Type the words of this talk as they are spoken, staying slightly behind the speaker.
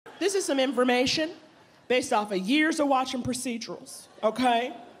This is some information based off of years of watching procedurals,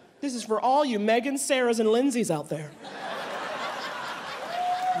 okay? This is for all you Megans, Sarahs, and Lindseys out there.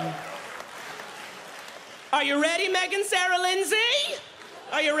 Are you ready, Megan, Sarah, Lindsay?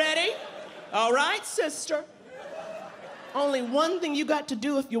 Are you ready? All right, sister. Only one thing you got to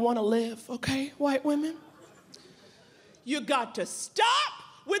do if you want to live, okay, white women? You got to stop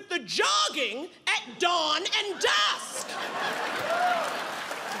with the jogging at dawn and dusk.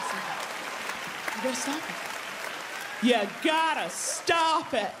 You gotta stop it. You gotta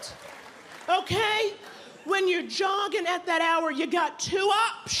stop it, okay? When you're jogging at that hour, you got two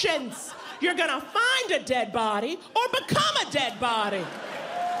options. You're gonna find a dead body or become a dead body.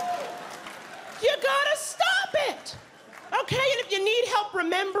 You gotta stop it. Okay, and if you need help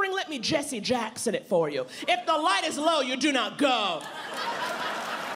remembering, let me Jesse Jackson it for you. If the light is low, you do not go.